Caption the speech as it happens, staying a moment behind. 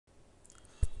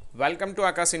Welcome to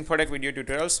Akash Infotech video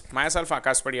tutorials my self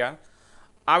આકાશ પડિયાર.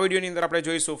 આ વિડીયોની અંદર આપણે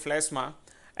જોઈશું ફ્લેશમાં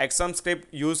એક્સમ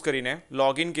સ્ક્રિપ્ટ યુઝ કરીને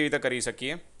લોગિન કેવી રીતે કરી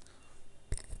શકીએ.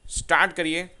 સ્ટાર્ટ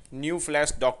કરીએ new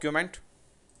flash document.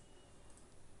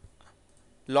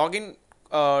 Login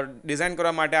design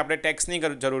કરવા માટે આપણે ટેક્સ્ટની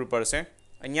જરૂર પડશે.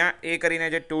 અહીંયા એ કરીને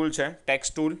જે ટૂલ છે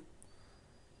ટેક્સ્ટ ટૂલ,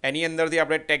 એની અંદરથી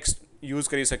આપણે ટેક્સ્ટ યુઝ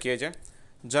કરી શકીએ છીએ.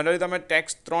 જનરલી તમે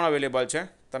ટેક્સ્ટ 3 અવેલેબલ છે.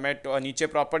 તમે નીચે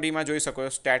પ્રોપર્ટીમાં જોઈ શકો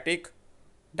છો સ્ટેટિક,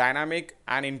 ડાયનામિક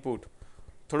એન્ડ ઇનપુટ.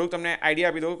 થોડુંક તમને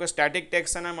આઈડિયા આપી દઉં કે સ્ટેટિક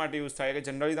ટેક્સ શેના માટે યુઝ થાય કે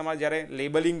જનરલી તમારે જ્યારે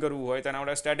લેબલિંગ કરવું હોય તેના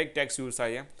માટે સ્ટેટિક ટેક્સ યુઝ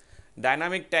થાય છે.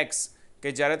 ડાયનામિક ટેક્સ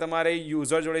કે જ્યારે તમારે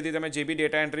યુઝર જોડેથી તમે જે બી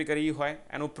ડેટા એન્ટ્રી કરી હોય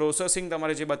એનું પ્રોસેસિંગ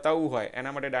તમારે જે બતાવવું હોય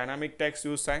એના માટે ડાયનામિક ટેક્સ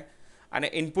યુઝ થાય. અને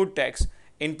ઇનપુટ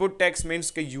ટેક્સ મીન્સ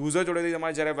કે યુઝર જોડેથી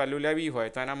તમારે જ્યારે વેલ્યુ લેવી હોય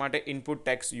તો એના માટે ઇનપુટ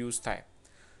ટેક્સ યુઝ થાય.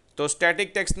 તો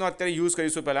સ્ટેટિક ટેક્સનો અત્યારે યુઝ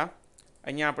કરીશું. પહેલાં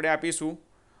અહીંયા આપણે આપીશું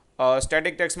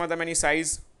સ્ટેટિક ટેક્સમાં તમે એની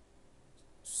સાઇઝ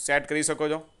સેટ કરી શકો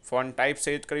છો, ફોન્ટ ટાઈપ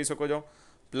સેટ કરી શકો છો,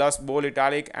 પ્લસ બોલ્ડ,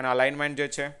 ઇટાલિક અને અલાઇનમેન્ટ જે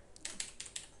છે,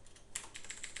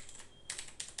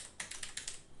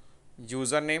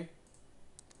 યુઝર નેમ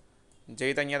જે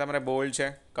રીતે અહીંયા તમારે બોલ્ડ છે,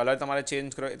 કલર તમારે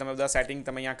ચેન્જ કરો એ તમે બધા સેટિંગ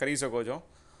તમે અહીંયા કરી શકો છો.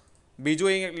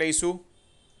 બીજું એ લઈશું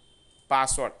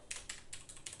પાસવર્ડ.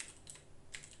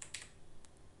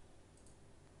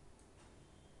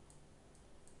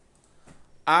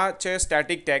 આ છે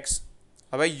સ્ટેટિક ટેક્સ.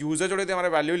 હવે યુઝર જોડે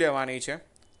તમારે વેલ્યુ લેવાની છે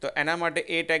તો એના માટે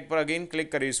એ ટેગ પર અગેન ક્લિક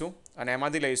કરીશું અને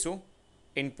એમાંથી લઈશું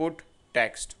input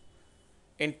text.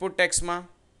 Input ટેક્સ્ટમાં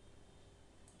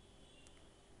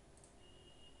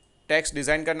text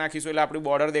design કરી નાખીશું એટલે આપણું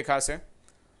બોર્ડર દેખાશે.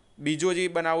 બીજું જે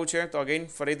બનાવવું છે તો અગેન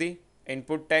ફરીથી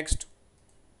ઇનપુટ ટેક્સ્ટ.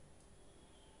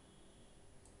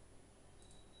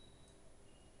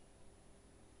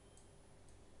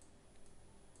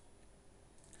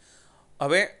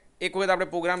 હવે એક વખત આપણે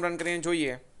પ્રોગ્રામ રન કરીને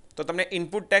જોઈએ તો તમને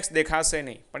ઇનપુટ ટેક્સ્ટ દેખાશે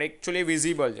નહીં, પણ એકચ્યુઅલી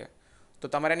વિઝિબલ છે. તો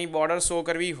તમારે એની બોર્ડર શો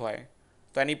કરવી હોય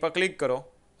તો એની પર ક્લિક કરો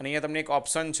અને અહીંયા તમને એક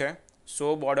ઓપ્શન છે શો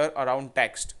બોર્ડર અરાઉન્ડ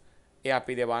ટેક્સ્ટ, એ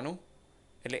આપી દેવાનું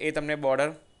એટલે એ તમને બોર્ડર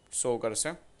શો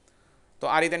કરશે. તો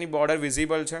આ રીતે એની બોર્ડર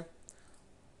વિઝિબલ છે.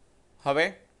 હવે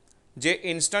જે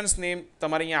ઇન્સ્ટન્સ નેમ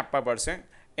તમારે અહીંયા આપવા પડશે.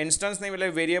 ઇન્સ્ટન્સ નેમ એટલે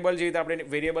વેરિયેબલ, જે રીતે આપણે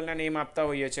વેરિયેબલના નેમ આપતા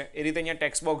હોઈએ છીએ એ રીતે અહીંયા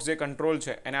ટેક્સ્ટ બોક્સ જે કંટ્રોલ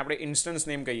છે એને આપણે ઇન્સ્ટન્સ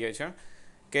નેમ કહીએ છીએ.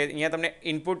 કે અહીંયા તમને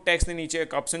ઇનપુટ ટેક્સની નીચે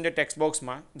એક ઓપ્શન છે ટેક્સ્ટ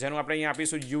બોક્સમાં જેનું આપણે અહીંયા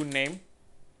આપીશું યુ નેમ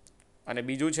અને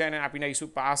બીજું છે એને આપી નાખીશું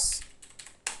પાસ.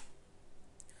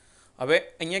 હવે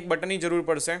અહીંયા એક બટનની જરૂર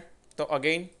પડશે તો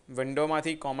અગેઇન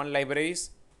વિન્ડોમાંથી કોમન લાઇબ્રેરીઝ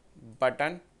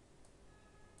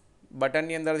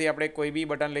બટનની અંદરથી આપણે કોઈ બી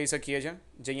બટન લઈ શકીએ છીએ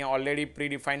જે અહીંયા ઓલરેડી પ્રી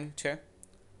ડિફાઇન છે.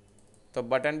 તો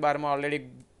બટન બારમાં ઓલરેડી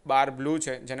બાર બ્લુ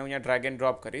છે જેને હું અહીંયા ડ્રેગ એન્ડ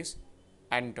ડ્રોપ કરીશ,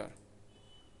 એન્ટર.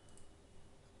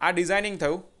 આ ડિઝાઇનિંગ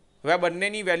થયું. હવે આ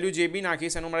બંનેની વેલ્યુ જે બી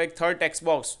નાખીશ એનું મારે એક થર્ડ ટેક્સ્ટ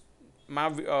બોક્સમાં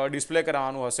ડિસ્પ્લે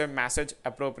કરાવવાનું હશે મેસેજ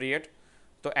એપ્રોપ્રિએટ.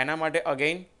 તો એના માટે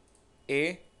અગેઇન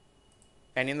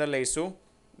એની અંદર લઈશું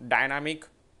ડાયનામિક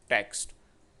ટેક્સ્ટ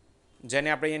જેને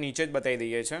આપણે અહીંયા નીચે જ બતાવી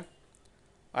દઈએ છીએ.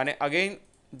 અને અગેઇન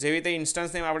જેવી રીતે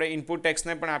ઇન્સ્ટન્સ નેમ આપણે ઇનપુટ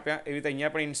ટેક્સ્ટને પણ આપ્યા એવી રીતે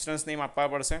અહીંયા પણ ઇન્સ્ટન્સ નેમ આપવા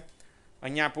પડશે.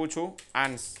 અહીંયા આપું છું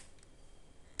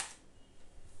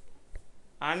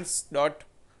આન્સ ડોટ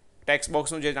ટેક્સ્ટ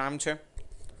બોક્સનું જે નામ છે.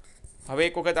 હવે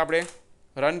એક વખત આપણે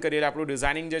રન કરીએ એટલે આપણું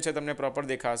ડિઝાઇનિંગ જે છે તમને પ્રોપર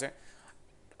દેખાશે.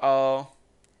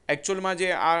 એકચ્યુઅલમાં જે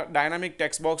આ ડાયનામિક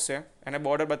ટેક્સ્ટ બોક્સ છે એને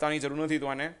બોર્ડર બતાવવાની જરૂર નથી, તો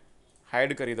આને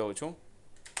હાઇડ કરી દઉં છું.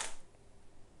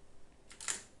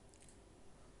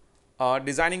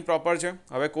 ડિઝાઇનિંગ પ્રોપર છે.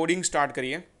 હવે કોડિંગ સ્ટાર્ટ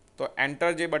કરીએ. તો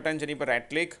એન્ટર જે બટન છે એની પર right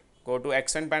click, go to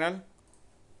action panel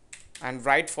and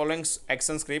write following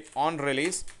action script on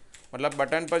release. મતલબ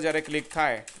બટન પર જ્યારે ક્લિક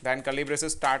થાય દેન curly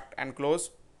braces start and close.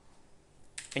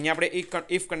 અહીંયા આપણે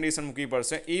ઇફ કન્ડિશન મૂકવી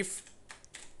પડશે. If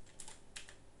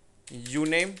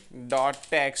યુનેમ dot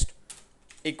text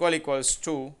equals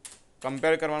to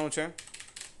compare કરવાનું છે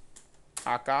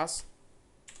આકાશ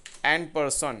and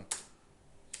person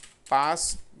pass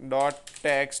dot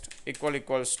text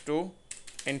equals to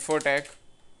Infotech.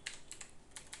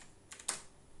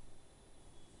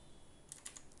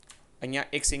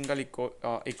 અહીંયા એક સિંગલ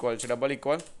ઇક્વલ છે, ડબલ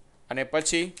ઇક્વલ, અને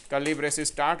પછી curly braces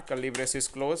start, curly braces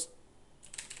close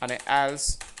અને else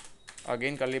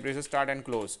again curly braces start and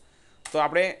close. તો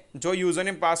આપણે જો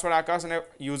યુઝરનેમ પાસવર્ડ આકાશ અને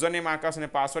યુઝરનેમ આકાશ અને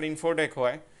પાસવર્ડ ઇન્ફોટેક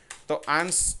હોય તો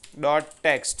આન્સ ડોટ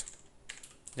ટેક્સ્ટ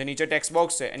જે નીચે ટેક્સ્ટ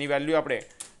બોક્સ છે એની વેલ્યુ આપણે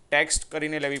ટેક્સ્ટ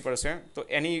કરીને લેવી પડશે. તો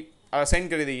એની અસાઇન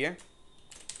કરી દઈએ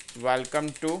વેલકમ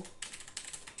ટુ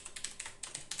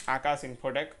આકાશ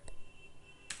ઇન્ફોટેક.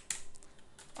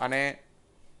 અને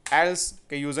એલ્સ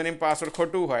કે યુઝરનેમ પાસવર્ડ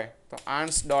ખોટું હોય તો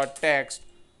આન્સ dot text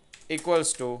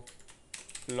equals to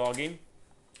login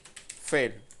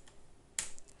fail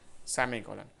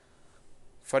semicolon.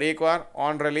 ફરી એકવાર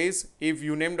on release if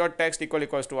યુનેમ dot text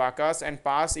equals to Akash and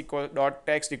pass dot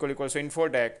text equals to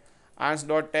Infotech આન્સ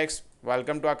dot text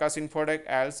welcome to Akash Infotech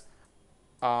else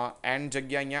and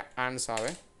જગ્યા અહીંયા આન્સ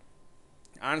આવે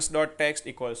આન્સ dot text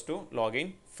equals to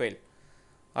login fail.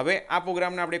 હવે આ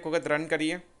પ્રોગ્રામને આપણે એક વખત રન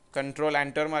કરીએ કંટ્રોલ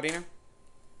એન્ટર મારીને.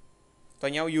 તો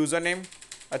અહીંયા હું યુઝર નેમ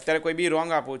અત્યારે કોઈ બી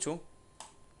રોંગ આપું છું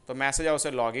તો મેસેજ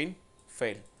આવશે લોગિન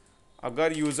ફેલ. અગર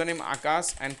user name Akash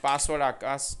and password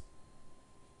આકાશ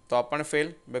તો પણ ફેલ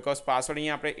બિકોઝ પાસવર્ડ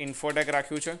અહીંયા આપણે ઇન્ફોટેક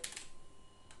રાખ્યું છે.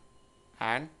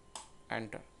 એન્ડ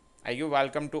એન્ટર આવી ગયું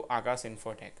વેલકમ ટુ આકાશ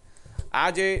ઇન્ફોટેક. આ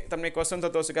જે તમને ક્વેશ્ચન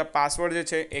થતો હશે કે આ પાસવર્ડ જે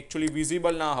છે એકચ્યુઅલી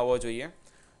વિઝિબલ ના હોવો જોઈએ,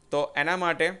 તો એના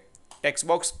માટે ટેક્સ્ટ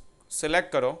બોક્સ સિલેક્ટ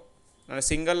કરો અને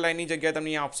સિંગલ લાઇનની જગ્યાએ તમને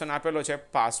અહીંયા ઓપ્શન આપેલો છે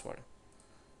પાસવર્ડ,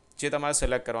 જે તમારે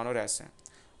સિલેક્ટ કરવાનો રહેશે.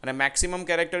 અને મેક્સિમમ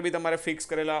કેરેક્ટર બી તમારે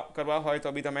ફિક્સ કરવા હોય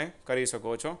તો બી તમે કરી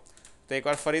શકો છો. તો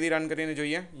એકવાર ફરીથી રન કરીને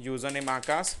જોઈએ. યુઝર નેમ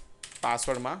આકાશ,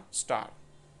 પાસવર્ડમાં સ્ટાર.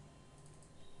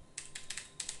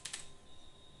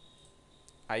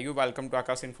 આવી ગયું વેલકમ ટુ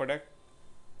આકાશ ઇન્ફોટેક.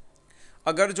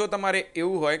 અગર જો તમારે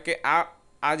એવું હોય કે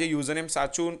આ જે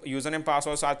યુઝરનેમ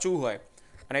પાસવર્ડ સાચું હોય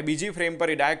અને બીજી ફ્રેમ પર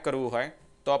રિડાયરેક્ટ કરવું હોય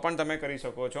તો પણ તમે કરી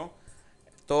શકો છો.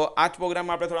 તો આ જ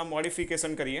પ્રોગ્રામમાં આપણે થોડા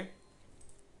મોડિફિકેશન કરીએ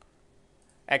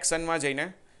એક્શનમાં જઈને.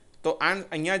 તો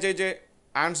અહીંયા જે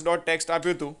આન્સ ડોટ ટેક્સ્ટ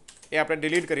આપ્યું હતું એ આપણે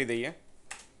ડિલીટ કરી દઈએ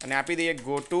અને આપી દઈએ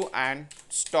ગો ટુ એન્ડ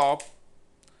સ્ટોપ,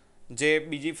 જે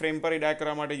બીજી ફ્રેમ પર રિડાયરેક્ટ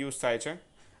કરવા માટે યુઝ થાય છે.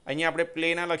 અહીંયા આપણે પ્લે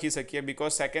ના લખી શકીએ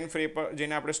બિકોઝ સેકન્ડ ફ્રેમ પર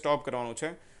જઈને આપણે સ્ટોપ કરવાનું છે.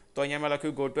 તો અહીંયા મેં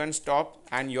લખ્યું go to and stop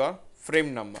and your frame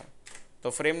number. તો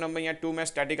ફ્રેમ નંબર અહીંયા 2 મેં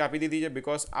સ્ટેટિક આપી દીધી છે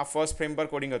બિકોઝ આ ફર્સ્ટ ફ્રેમ પર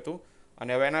કોડિંગ હતું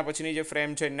અને હવે એના પછીની જે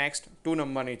ફ્રેમ છે નેક્સ્ટ 2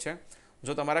 નંબરની છે.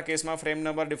 જો તમારા કેસમાં ફ્રેમ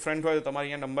નંબર ડિફરન્ટ હોય તો તમારે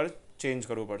અહીંયા નંબર ચેન્જ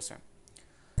કરવું પડશે.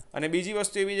 અને બીજી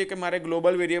વસ્તુ એવી છે કે મારે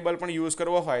ગ્લોબલ વેરિયેબલ પણ યુઝ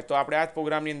કરવો હોય તો આપણે આ જ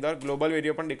પ્રોગ્રામની અંદર ગ્લોબલ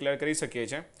વેરિયેબલ પણ ડિક્લેર કરી શકીએ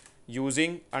છીએ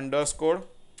યુઝિંગ અંડરસ્કોર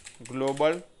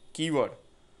ગ્લોબલ કીવર્ડ.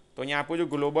 તો અહીંયા આપું છું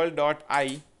ગ્લોબલ ડોટ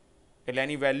આઈ એટલે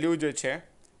એની વેલ્યુ જે છે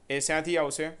એ ત્યાંથી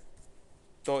આવશે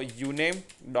તો યુનેમ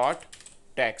ડોટ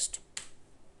ટેક્સ્ટ.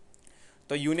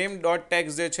 તો યુનેમ ડોટ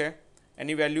ટેક્સ્ટ જે છે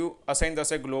એની વેલ્યુ અસાઇન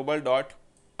થશે ગ્લોબલ ડોટ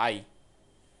આઈ.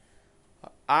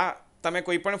 આ તમે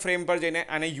કોઈ પણ ફ્રેમ પર જઈને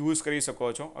આને યુઝ કરી શકો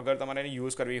છો અગર તમારે એને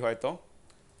યુઝ કરવી હોય તો.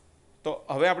 તો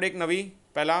હવે આપણે એક નવી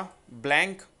પહેલાં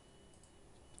બ્લેન્ક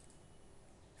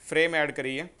ફ્રેમ એડ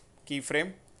કરીએ, કી ફ્રેમ.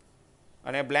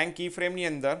 અને બ્લેન્ક કી ફ્રેમની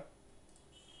અંદર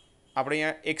આપણે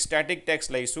અહીંયા એક સ્ટેટિક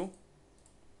ટેક્સ્ટ લઈશું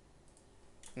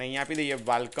અને અહીંયા આપી દઈએ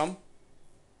વેલકમ.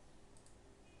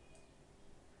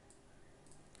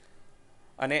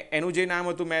 અને એનું જે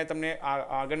નામ હતું મેં તમને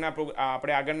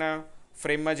આગળના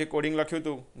ફ્રેમમાં જે કોડિંગ લખ્યું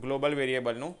હતું ગ્લોબલ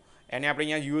વેરિયેબલનું એને આપણે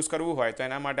અહીંયા યુઝ કરવું હોય તો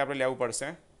એના માટે આપણે લેવું પડશે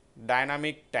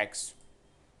ડાયનામિક ટેક્સ્ટ.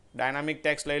 ડાયનામિક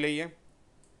ટેક્સ્ટ લઈ લઈએ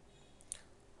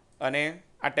અને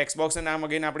આ ટેક્સ્ટ બોક્સનું નામ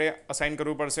અગેન આપણે અસાઇન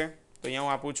કરવું પડશે. તો અહીંયા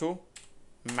હું આપું છું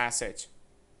મેસેજ.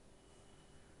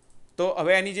 તો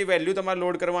હવે એની જે વેલ્યુ તમારે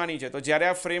લોડ કરવાની છે તો જ્યારે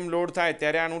આ ફ્રેમ લોડ થાય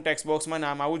ત્યારે આનું ટેક્સ્ટ બોક્સમાં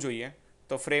નામ આવવું જોઈએ.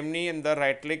 તો ફ્રેમની અંદર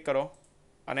રાઇટ ક્લિક કરો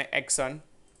અને action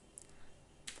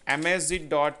msg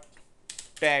dot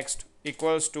text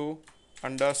equals to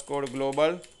underscore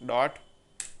global dot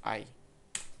આઈ.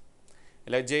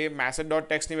 એટલે જે મેસેજ ડોટ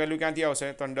ટેક્સ્ટની વેલ્યુ ક્યાંથી આવશે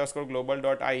તો અંડરસ્કોર ગ્લોબલ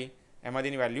ડોટ આઈ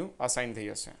એમાંથીની વેલ્યુ અસાઇન થઈ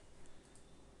જશે.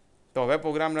 તો હવે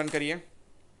પ્રોગ્રામ રન કરીએ.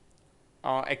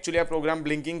 એકચ્યુઅલી આ પ્રોગ્રામ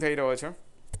બ્લિંકિંગ થઈ રહ્યો છે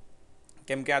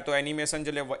કેમ કે આ તો એનિમેશન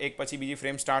છે એટલે એક પછી બીજી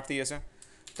ફ્રેમ સ્ટાર્ટ થઈ જશે.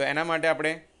 તો એના માટે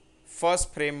આપણે ફર્સ્ટ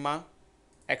ફ્રેમમાં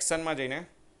એક્શનમાં જઈને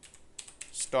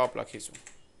સ્ટોપ લખીશું.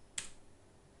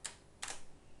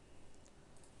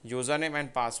 Username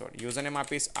and password. યુઝરનેમ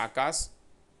આપીશ આકાશ,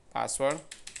 પાસવર્ડ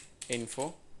ઇન્ફો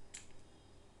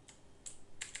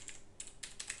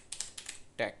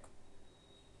ટેક.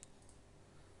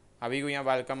 આવી ગયું અહીંયા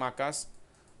વેલકમ આકાશ.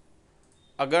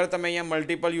 અગર તમે અહીંયા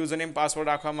મલ્ટિપલ યુઝરનેમ પાસવર્ડ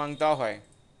રાખવા માંગતા હોય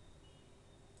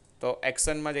તો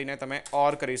એક્શનમાં જઈને તમે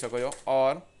ઓર કરી શકો છો.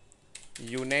 ઓર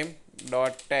યુનેમ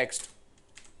dot text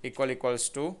equals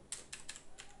to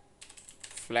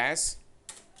flash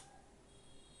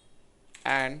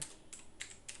and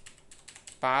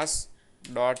pass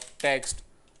dot text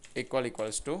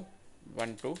equals to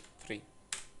 1 2 3.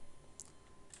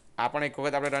 આ પણ એક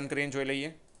વખત આપણે રન કરીને જોઈ લઈએ.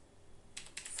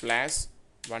 ફ્લેશ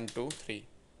 1 2 3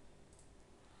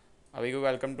 આવી ગયું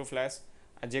વેલકમ ટુ ફ્લેશ.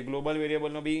 જે ગ્લોબલ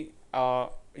વેરિયેબલનો બી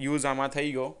યુઝ આમાં થઈ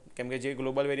ગયો કેમ કે જે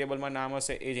ગ્લોબલ વેરિયેબલમાં નામ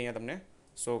હશે એ જ અહીંયા તમને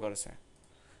શો કરશે.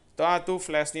 તો આ હતું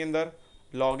ફ્લેશની અંદર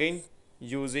login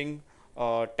using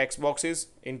text boxes,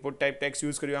 input type text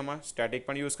use કર્યું, આમાં સ્ટેટિક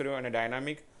પણ યુઝ કર્યું અને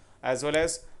ડાયનામિક એઝ વેલ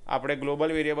એઝ આપણે ગ્લોબલ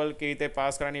વેરિયેબલ કેવી રીતે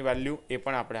પાસ કરવાની વેલ્યુ એ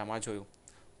પણ આપણે આમાં જોયું.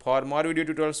 For more video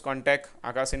tutorials contact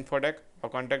Akash Infotech. Our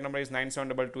contact number is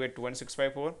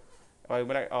 9722821654. Our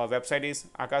website is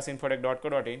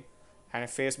akashinfotech.co.in and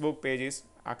Facebook page is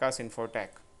Akash Infotech.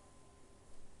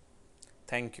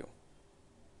 Thank you.